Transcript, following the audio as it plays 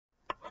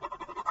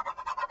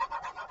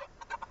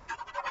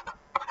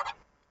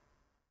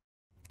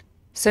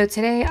So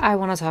today I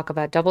want to talk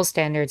about double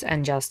standards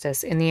and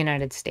justice in the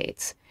United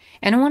States.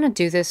 And I want to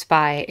do this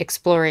by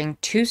exploring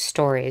two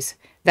stories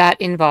that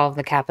involve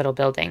the Capitol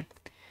building.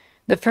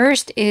 The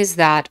first is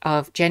that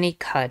of Jenny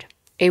Cudd,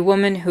 a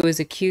woman who is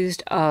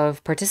accused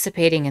of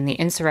participating in the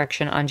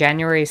insurrection on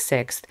January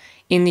 6th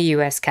in the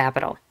U.S.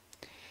 Capitol.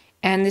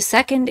 And the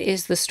second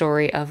is the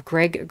story of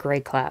Grey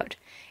Cloud,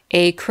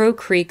 a Crow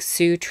Creek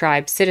Sioux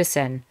tribe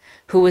citizen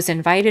who was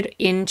invited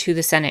into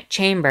the Senate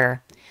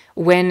chamber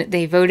when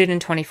they voted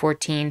in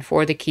 2014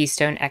 for the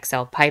Keystone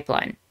XL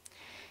pipeline.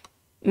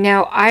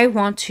 Now, I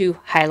want to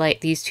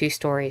highlight these two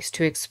stories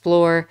to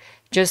explore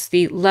just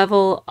the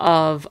level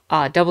of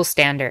double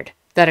standard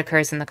that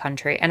occurs in the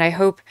country, and I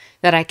hope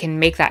that I can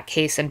make that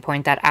case and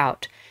point that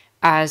out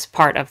as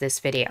part of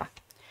this video.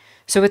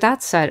 So with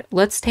that said,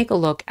 let's take a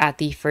look at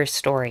the first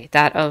story,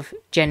 that of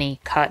Jenny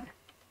Cudd.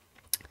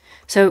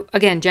 So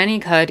again, Jenny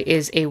Cudd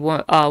is a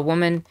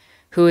woman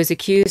who is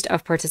accused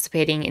of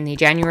participating in the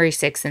January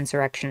 6th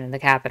insurrection in the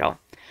Capitol.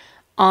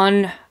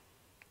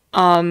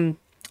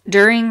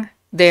 During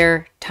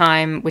their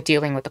time with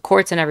dealing with the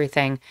courts and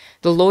everything,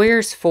 the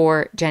lawyers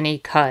for Jenny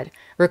Cudd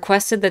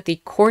requested the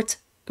court's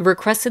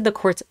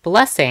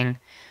blessing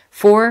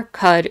for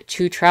Cudd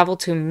to travel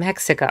to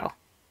Mexico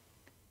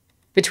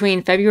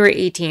between February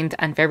 18th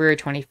and February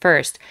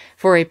 21st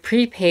for a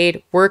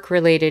prepaid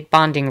work-related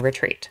bonding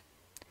retreat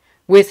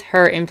with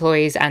her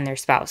employees and their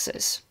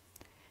spouses.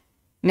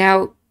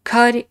 Now,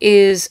 Cudd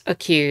is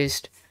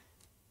accused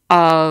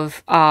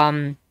of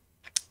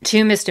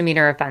two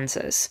misdemeanor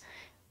offenses.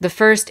 The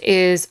first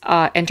is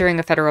entering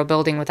a federal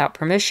building without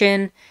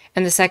permission,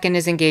 and the second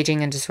is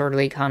engaging in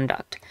disorderly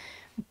conduct.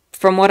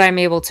 From what I'm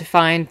able to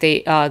find,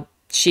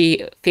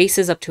 she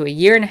faces up to 1.5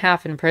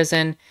 years in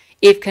prison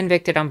if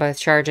convicted on both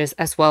charges,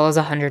 as well as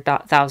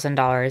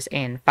 $100,000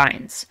 in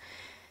fines.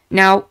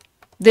 Now,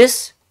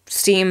 this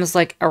seems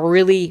like a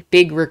really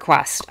big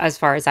request as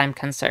far as I'm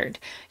concerned.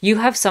 You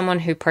have someone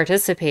who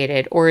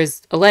participated or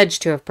is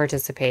alleged to have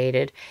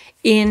participated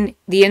in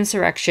the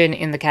insurrection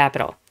in the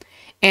Capitol,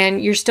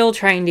 and you're still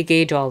trying to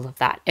gauge all of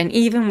that. And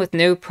even with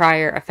no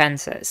prior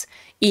offenses,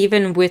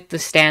 even with the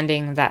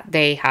standing that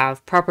they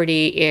have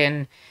property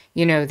in,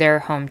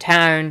 their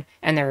hometown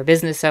and they're a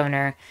business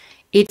owner,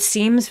 it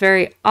seems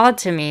very odd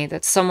to me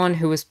that someone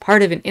who was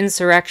part of an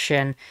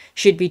insurrection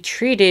should be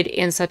treated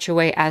in such a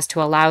way as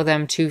to allow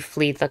them to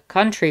flee the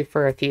country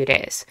for a few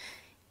days.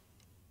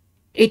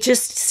 It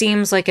just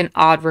seems like an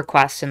odd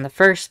request in the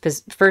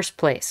first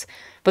place,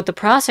 but the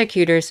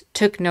prosecutors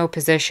took no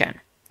position.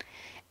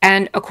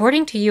 And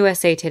according to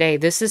USA Today,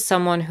 this is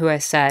someone who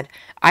has said,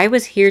 "I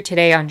was here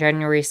today on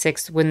January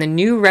 6th when the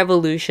new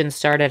revolution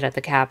started at the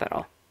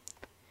Capitol."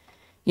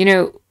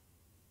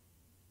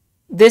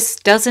 This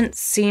doesn't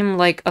seem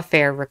like a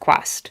fair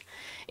request.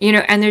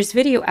 And there's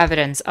video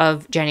evidence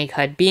of Jenny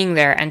Cudd being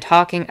there and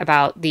talking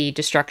about the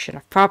destruction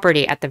of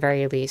property, at the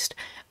very least,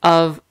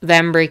 of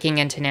them breaking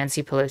into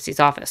Nancy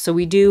Pelosi's office. So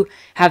we do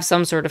have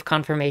some sort of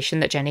confirmation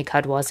that Jenny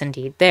Cudd was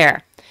indeed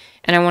there.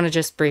 And I want to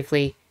just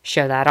briefly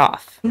show that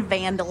off.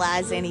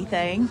 Vandalize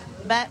anything,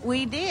 but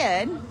we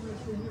did.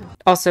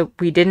 Also,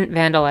 we didn't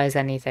vandalize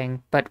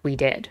anything, but we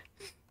did.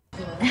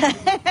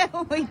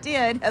 We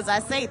did, as I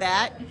say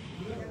that.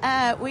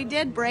 We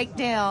did break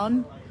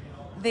down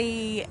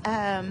the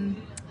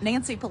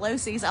Nancy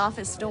Pelosi's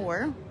office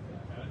door,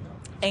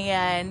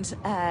 and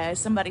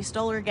somebody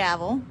stole her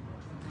gavel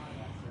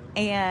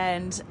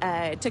and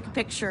took a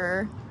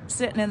picture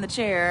sitting in the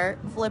chair,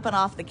 flipping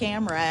off the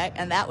camera,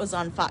 and that was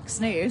on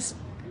Fox News.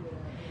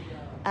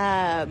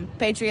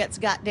 Patriots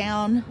got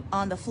down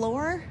on the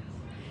floor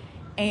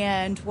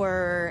and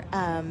were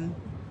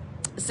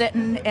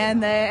sitting in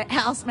the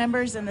House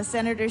members and the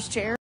senators'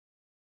 chairs.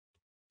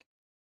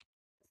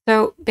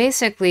 So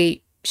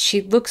basically,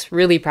 she looks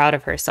really proud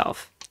of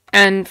herself.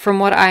 And from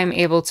what I'm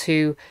able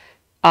to,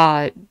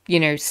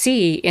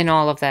 see in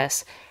all of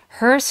this,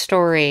 her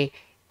story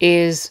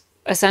is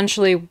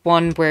essentially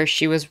one where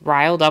she was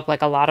riled up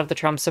like a lot of the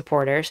Trump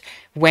supporters,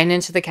 went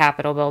into the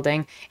Capitol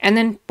building, and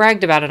then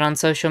bragged about it on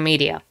social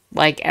media,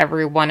 like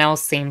everyone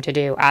else seemed to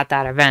do at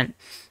that event.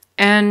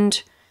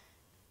 And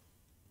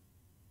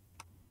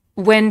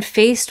when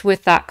faced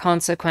with that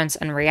consequence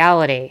and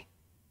reality,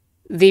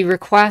 the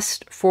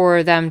request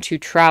for them to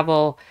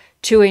travel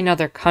to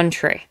another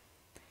country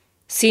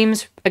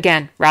seems,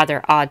 again,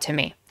 rather odd to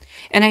me.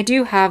 And I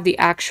do have the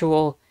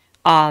actual,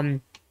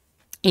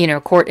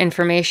 court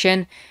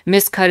information.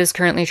 Miss Cudd is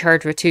currently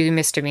charged with 2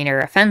 misdemeanor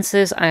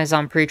offenses and is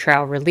on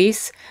pretrial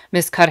release.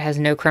 Miss Cudd has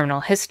no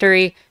criminal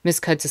history. Miss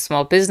Cudd's a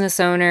small business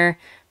owner.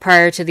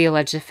 Prior to the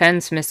alleged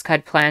offense, Miss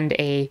Cudd planned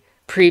a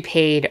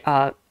prepaid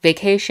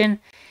vacation.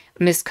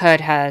 Miss Cudd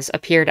has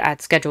appeared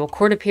at scheduled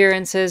court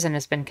appearances and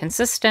has been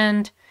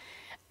consistent.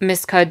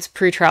 Miss Cudd's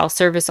pretrial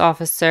service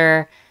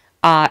officer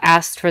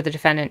asked for the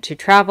defendant to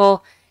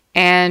travel,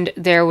 and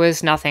there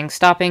was nothing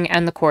stopping,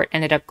 and the court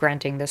ended up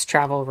granting this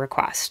travel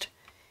request.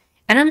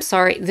 And I'm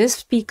sorry, this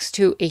speaks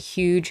to a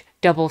huge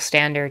double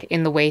standard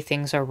in the way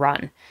things are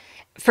run.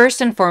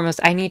 first and foremost,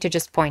 I need to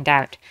just point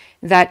out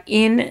that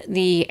in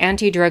the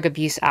Anti-Drug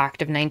Abuse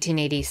Act of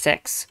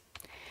 1986,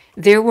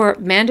 there were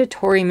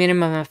mandatory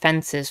minimum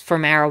offenses for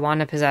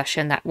marijuana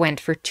possession that went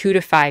for 2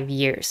 to 5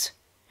 years.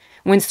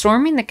 When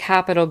storming the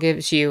Capitol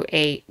gives you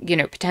a,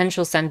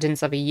 potential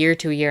sentence of a year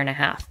to a year and a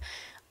half,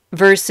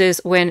 versus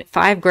when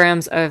 5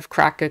 grams of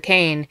crack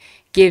cocaine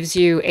gives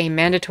you a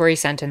mandatory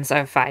sentence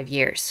of 5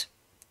 years.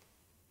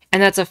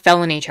 And that's a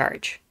felony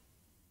charge.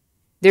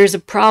 There's a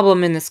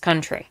problem in this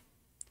country.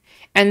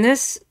 And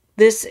this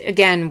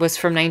again was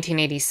from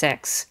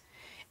 1986.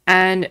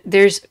 And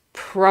there's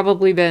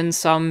probably been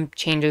some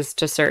changes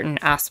to certain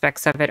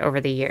aspects of it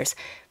over the years.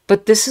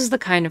 But this is the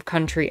kind of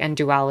country and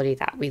duality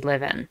that we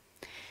live in.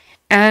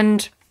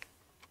 And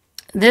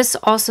this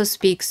also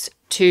speaks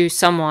to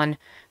someone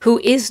who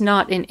is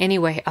not in any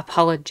way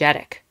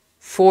apologetic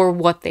for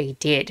what they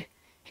did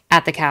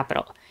at the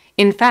Capitol.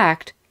 In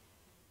fact,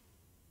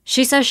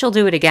 she says she'll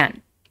do it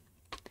again.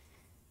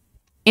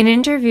 In an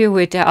interview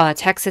with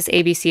Texas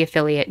ABC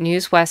affiliate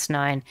News West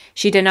 9,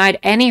 she denied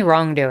any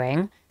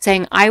wrongdoing,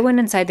 saying, "I went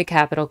inside the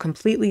Capitol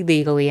completely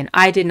legally and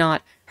I did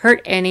not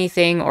hurt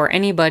anything or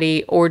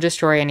anybody or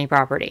destroy any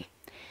property."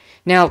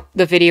 Now,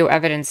 the video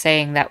evidence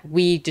saying that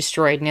we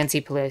destroyed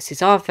Nancy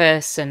Pelosi's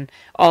office and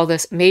all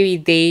this,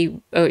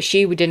 maybe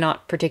she did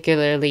not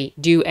particularly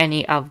do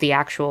any of the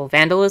actual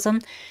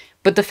vandalism,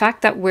 but the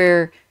fact that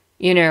we're,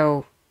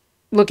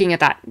 looking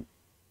at that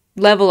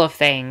level of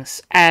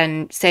things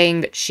and saying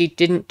that she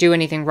didn't do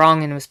anything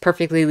wrong and was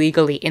perfectly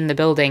legally in the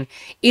building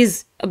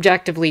is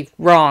objectively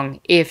wrong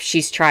if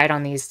she's tried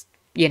on these,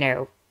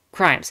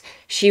 crimes.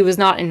 She was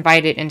not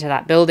invited into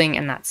that building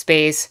and that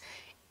space,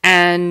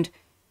 and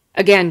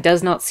again,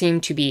 does not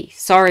seem to be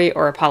sorry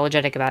or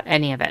apologetic about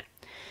any of it.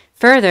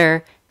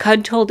 Further,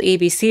 Cudd told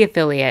ABC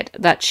affiliate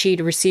that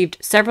she'd received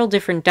several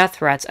different death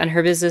threats and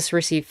her business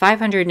received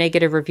 500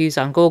 negative reviews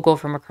on Google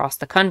from across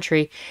the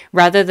country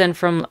rather than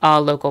from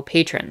local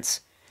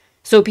patrons.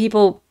 So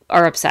people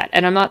are upset,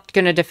 and I'm not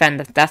going to defend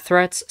the death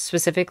threats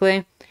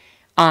specifically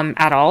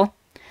at all,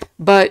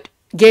 but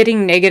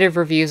getting negative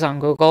reviews on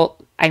Google,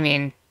 I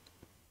mean,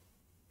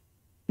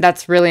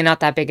 that's really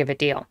not that big of a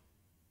deal.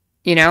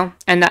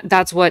 And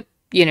that's what,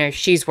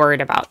 she's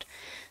worried about.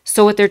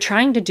 So what they're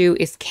trying to do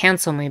is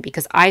cancel me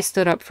because I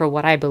stood up for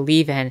what I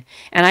believe in.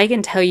 And I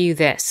can tell you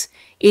this,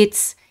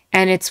 it's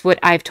what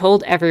I've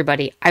told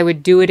everybody. I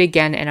would do it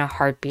again in a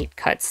heartbeat,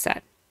 Cudd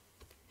said.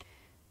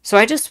 So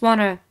I just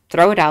want to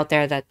throw it out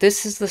there that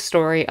this is the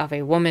story of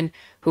a woman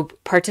who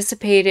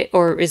participated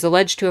or is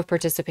alleged to have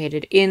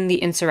participated in the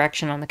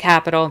insurrection on the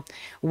Capitol,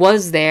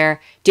 was there,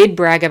 did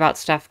brag about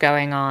stuff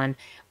going on,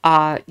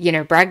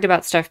 bragged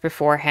about stuff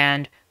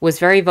beforehand, was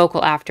very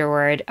vocal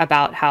afterward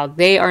about how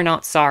they are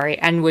not sorry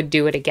and would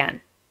do it again.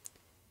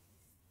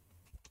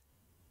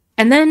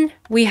 And then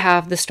we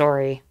have the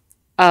story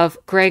of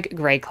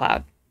Grey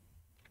Cloud.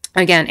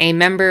 Again,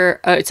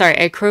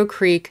 a Crow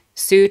Creek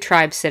Sioux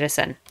Tribe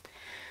citizen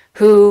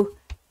who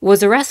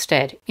was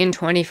arrested in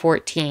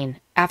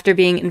 2014 after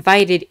being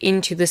invited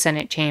into the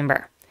Senate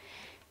chamber.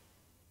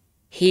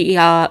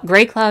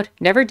 Grey Cloud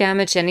never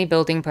damaged any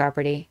building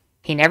property.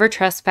 He never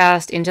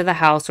trespassed into the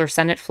House or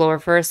Senate floor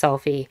for a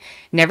selfie,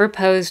 never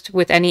posed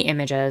with any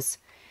images.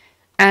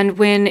 And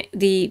when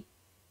the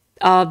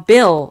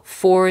bill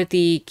for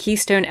the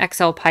Keystone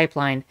XL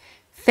pipeline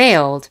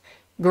failed,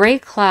 Grey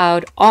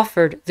Cloud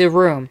offered the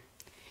room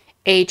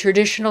a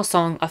traditional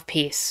song of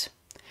peace.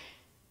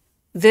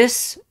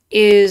 This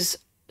is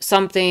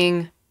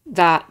something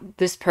that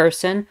this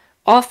person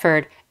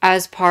offered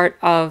as part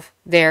of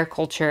their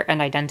culture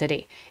and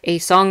identity, a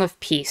song of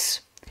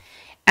peace.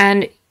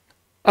 And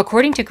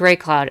according to Grey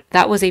Cloud,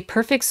 that was a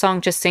perfect song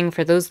to sing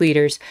for those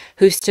leaders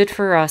who stood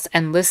for us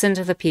and listened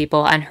to the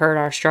people and heard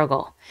our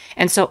struggle.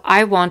 And so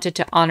I wanted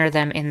to honor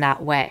them in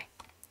that way.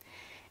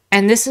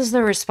 And this is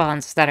the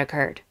response that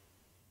occurred.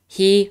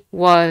 He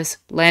was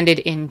landed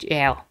in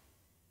jail.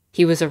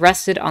 He was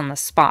arrested on the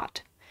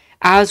spot,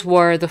 as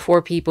were the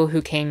 4 people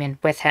who came in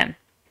with him.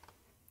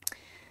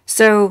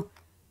 So,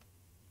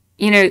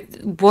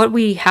 what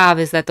we have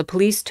is that the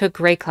police took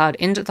Grey Cloud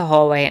into the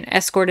hallway and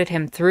escorted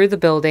him through the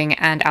building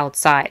and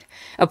outside.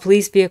 A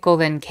police vehicle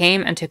then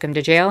came and took him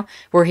to jail,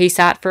 where he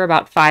sat for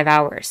about 5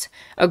 hours.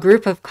 A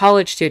group of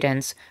college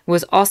students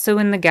was also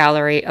in the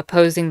gallery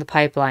opposing the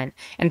pipeline,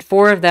 and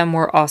 4 of them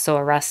were also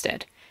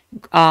arrested.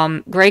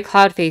 Grey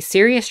Cloud faced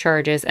serious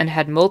charges and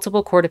had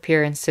multiple court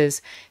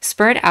appearances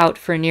spread out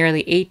for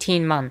nearly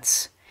 18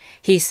 months,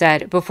 he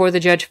said, before the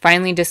judge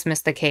finally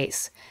dismissed the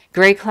case.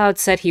 Grey Cloud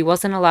said he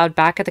wasn't allowed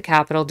back at the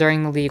Capitol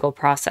during the legal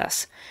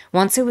process.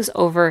 Once it was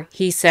over,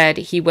 he said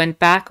he went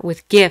back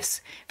with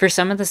gifts for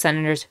some of the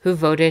senators who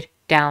voted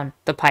down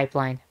the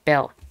pipeline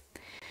bill.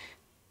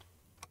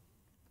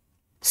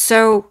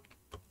 So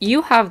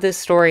you have this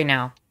story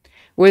now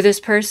where this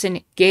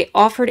person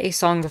offered a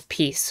song of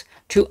peace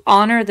to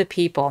honor the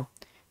people,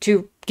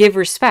 to give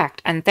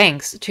respect and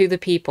thanks to the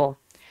people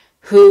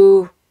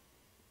who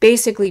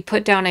basically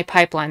put down a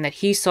pipeline that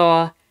he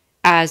saw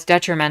as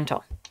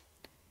detrimental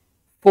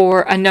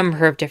for a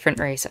number of different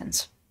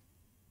reasons.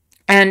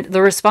 And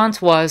the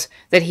response was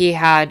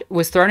that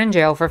was thrown in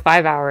jail for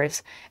 5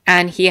 hours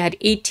and he had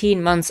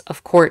 18 months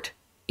of court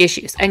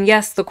issues. And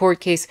yes, the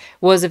court case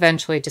was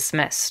eventually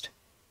dismissed.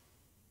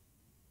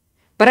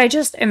 But I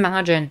just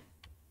imagine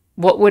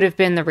what would have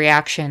been the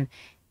reaction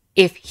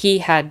if he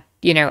had,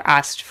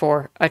 asked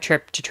for a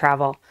trip to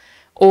travel.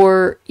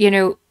 Or,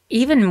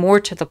 even more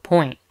to the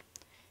point,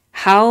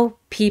 how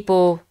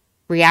people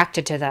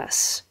reacted to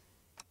this,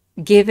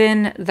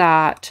 given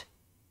that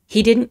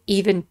he didn't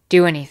even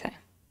do anything.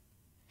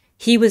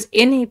 He was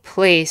in a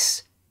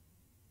place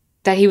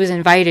that he was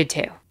invited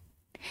to.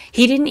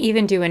 He didn't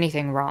even do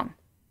anything wrong.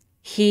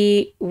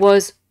 He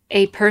was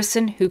a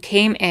person who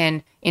came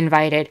in,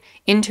 invited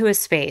into a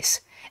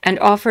space, and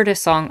offered a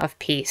song of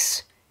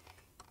peace.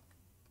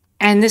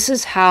 And this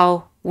is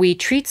how we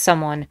treat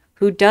someone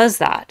who does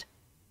that.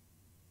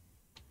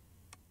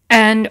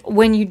 And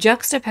when you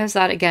juxtapose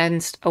that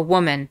against a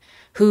woman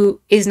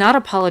who is not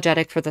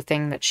apologetic for the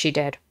thing that she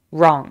did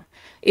wrong,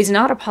 is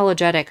not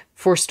apologetic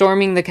for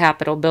storming the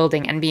Capitol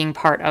building and being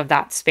part of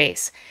that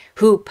space,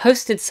 who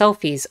posted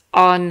selfies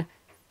on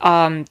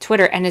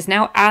Twitter and is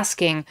now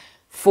asking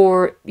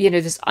for,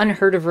 this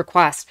unheard of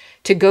request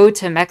to go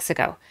to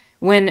Mexico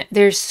when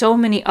there's so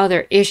many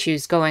other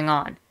issues going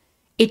on.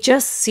 It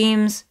just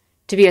seems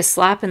to be a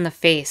slap in the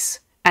face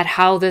at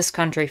how this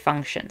country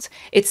functions.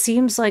 It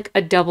seems like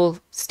a double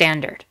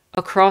standard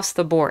across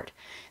the board.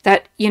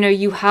 That,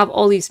 you have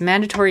all these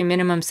mandatory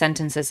minimum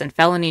sentences and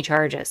felony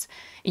charges.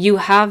 You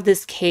have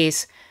this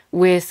case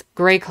with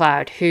Grey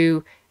Cloud,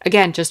 who,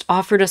 again, just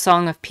offered a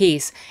song of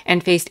peace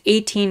and faced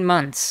 18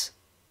 months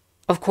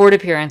of court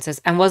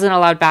appearances and wasn't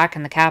allowed back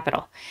in the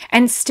Capitol.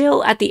 And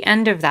still, at the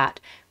end of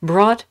that,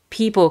 brought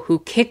people who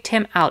kicked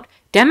him out,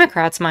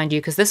 Democrats, mind you,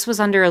 because this was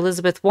under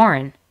Elizabeth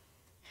Warren,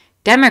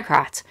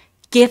 Democrats,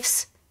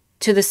 gifts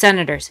to the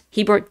senators.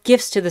 He brought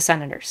gifts to the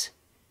senators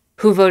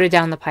who voted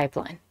down the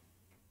pipeline.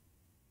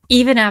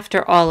 Even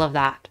after all of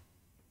that.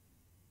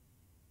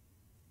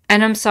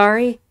 And I'm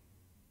sorry,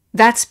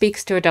 that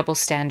speaks to a double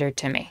standard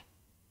to me.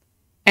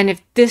 And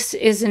if this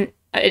isn't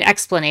an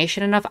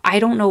explanation enough, I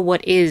don't know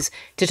what is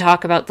to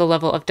talk about the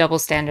level of double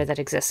standard that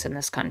exists in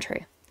this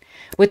country.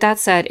 With that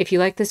said, if you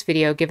like this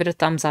video, give it a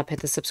thumbs up, hit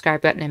the subscribe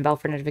button and bell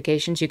for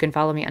notifications. You can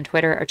follow me on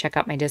Twitter or check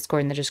out my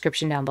Discord in the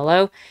description down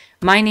below.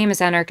 My name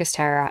is Anarchist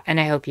Tara, and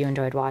I hope you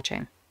enjoyed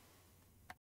watching.